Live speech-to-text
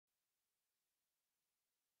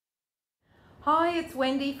Hi, it's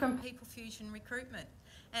Wendy from People Fusion Recruitment,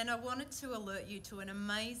 and I wanted to alert you to an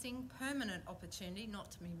amazing permanent opportunity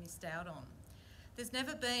not to be missed out on. There's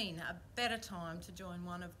never been a better time to join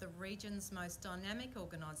one of the region's most dynamic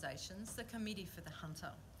organisations, the Committee for the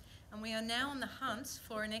Hunter. And we are now on the hunt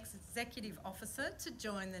for an executive officer to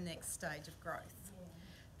join the next stage of growth.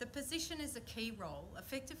 The position is a key role,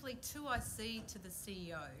 effectively 2IC to the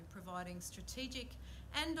CEO, providing strategic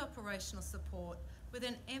and operational support with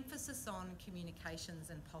an emphasis on communications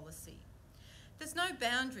and policy. There's no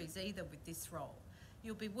boundaries either with this role.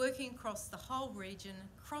 You'll be working across the whole region,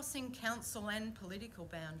 crossing council and political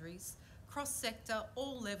boundaries, cross-sector,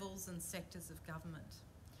 all levels and sectors of government.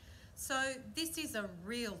 So this is a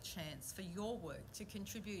real chance for your work to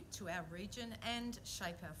contribute to our region and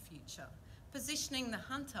shape our future, positioning the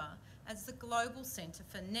Hunter as the global centre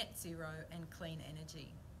for net zero and clean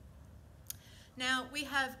energy. Now, we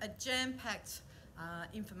have a jam-packed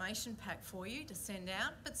information pack for you to send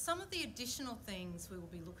out, but some of the additional things we will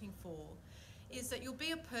be looking for is that you'll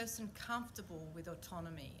be a person comfortable with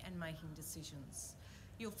autonomy and making decisions.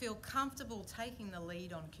 You'll feel comfortable taking the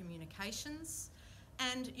lead on communications,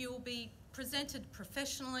 and you'll be presented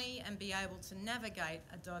professionally and be able to navigate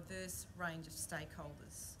a diverse range of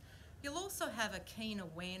stakeholders. You'll also have a keen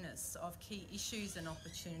awareness of key issues and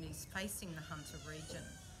opportunities facing the Hunter region.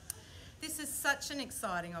 This is such an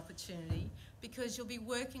exciting opportunity because you'll be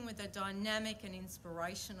working with a dynamic and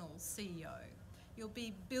inspirational CEO. You'll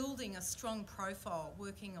be building a strong profile,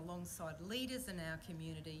 working alongside leaders in our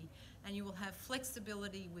community, and you will have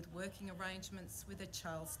flexibility with working arrangements with a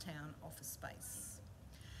Charlestown office space.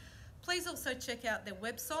 Please also check out their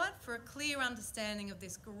website for a clear understanding of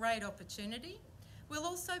this great opportunity. We'll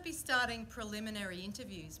also be starting preliminary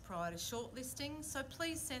interviews prior to shortlisting, so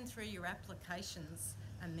please send through your applications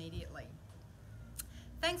immediately.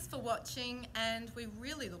 Thanks for watching, and we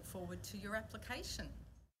really look forward to your application.